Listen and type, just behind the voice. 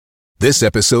This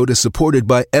episode is supported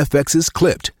by FX's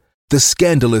Clipped, the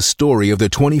scandalous story of the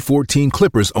 2014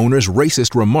 Clippers owner's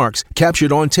racist remarks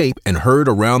captured on tape and heard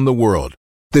around the world.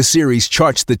 The series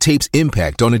charts the tape's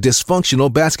impact on a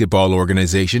dysfunctional basketball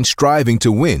organization striving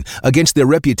to win against their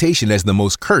reputation as the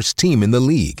most cursed team in the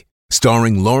league.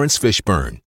 Starring Lawrence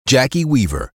Fishburne, Jackie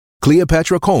Weaver,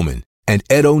 Cleopatra Coleman, and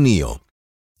Ed O'Neill.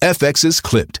 FX's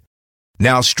Clipped.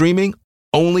 Now streaming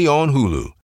only on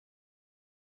Hulu.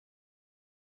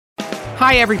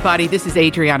 Hi, everybody. This is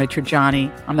Adriana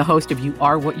Trajani. I'm the host of You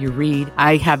Are What You Read.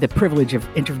 I have the privilege of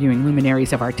interviewing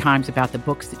luminaries of our times about the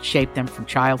books that shaped them from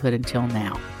childhood until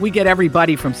now. We get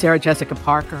everybody from Sarah Jessica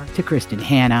Parker to Kristen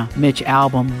Hanna, Mitch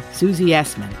Albom, Susie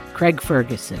Essman, Craig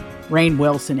Ferguson, Rainn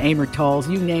Wilson, Amor Tolls,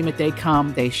 you name it, they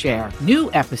come, they share.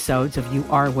 New episodes of You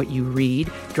Are What You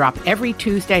Read drop every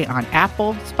Tuesday on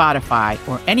Apple, Spotify,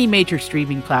 or any major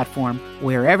streaming platform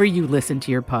wherever you listen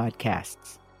to your podcasts.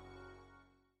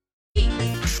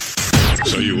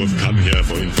 So you have come here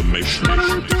for information.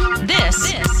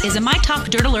 This is a My Talk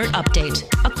Dirt Alert update.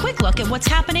 A quick look at what's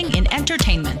happening in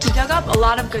entertainment. We dug up a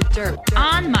lot of good dirt.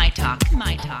 On My Talk.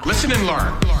 Listen and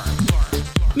learn.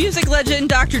 Music legend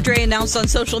Dr. Dre announced on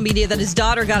social media that his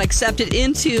daughter got accepted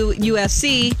into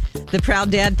USC. The proud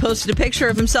dad posted a picture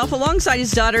of himself alongside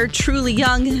his daughter, Truly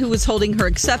Young, who was holding her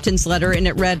acceptance letter, and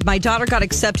it read, "My daughter got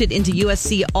accepted into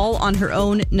USC all on her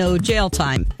own, no jail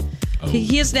time."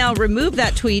 He has now removed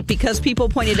that tweet because people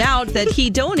pointed out that he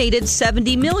donated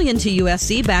 $70 million to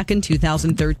USC back in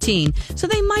 2013. So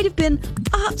they might have been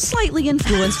slightly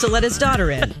influenced to let his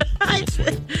daughter in.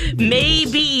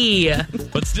 Maybe.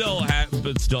 But still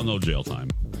no jail time.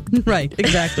 Right,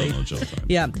 exactly. Still no jail time.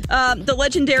 Yeah. The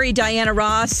legendary Diana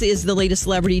Ross is the latest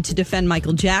celebrity to defend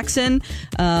Michael Jackson.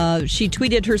 She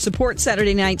tweeted her support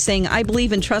Saturday night saying, "I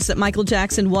believe and trust that Michael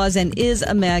Jackson was and is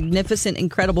a magnificent,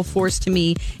 incredible force to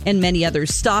me and many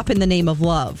others. Stop in the name of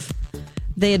love."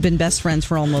 They had been best friends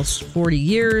for almost 40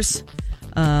 years.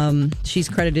 She's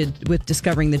credited with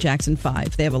discovering the Jackson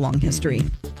 5. They have a long history.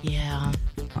 Yeah.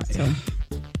 So.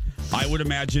 I would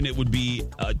imagine it would be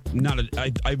I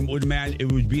would imagine it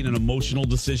would be an emotional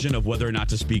decision of whether or not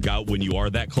to speak out when you are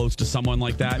that close to someone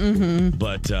like that. Mm-hmm.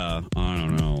 But I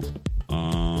don't know.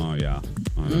 Yeah.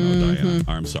 I don't know, Diana.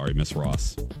 I'm sorry, Miss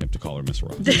Ross. I have to call her Miss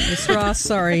Ross. Miss Ross,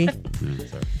 sorry. Sorry.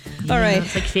 Yeah, All right.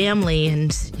 It's like family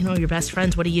and, your best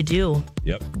friends. What do you do?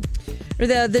 Yep.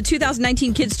 The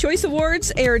 2019 Kids' Choice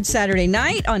Awards aired Saturday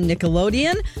night on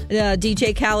Nickelodeon.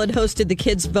 DJ Khaled hosted the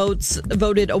Kids'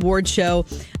 Voted Award show.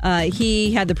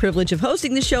 He had the privilege of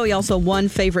hosting the show. He also won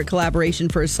favorite collaboration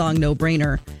for his song No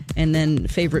Brainer. And then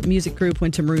favorite music group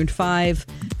went to Maroon 5.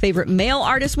 Favorite male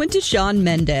artist went to Shawn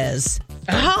Mendes.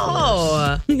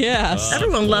 Oh. Yes.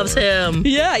 Everyone loves him.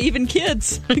 Yeah, even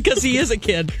kids, because he is a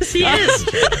kid. He is.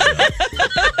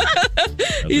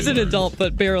 He's an adult,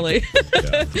 but barely.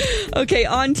 Yeah. Okay,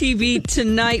 on TV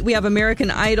tonight, we have American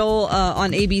Idol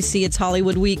on ABC. It's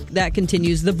Hollywood Week. That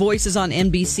continues. The Voice is on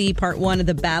NBC, part 1 of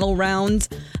the Battle Rounds.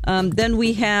 Then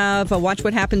we have Watch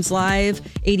What Happens Live.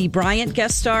 A.D. Bryant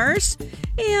guest stars.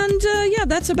 And,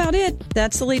 that's about it.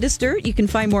 That's the latest dirt. You can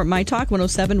find more at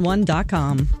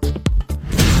mytalk1071.com.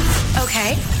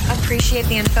 Okay, appreciate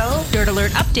the info. Dirt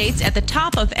Alert updates at the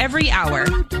top of every hour.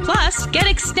 Plus, get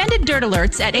extended Dirt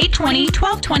Alerts at 8:20,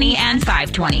 12:20, and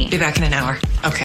 5:20. Be back in an hour. Okay.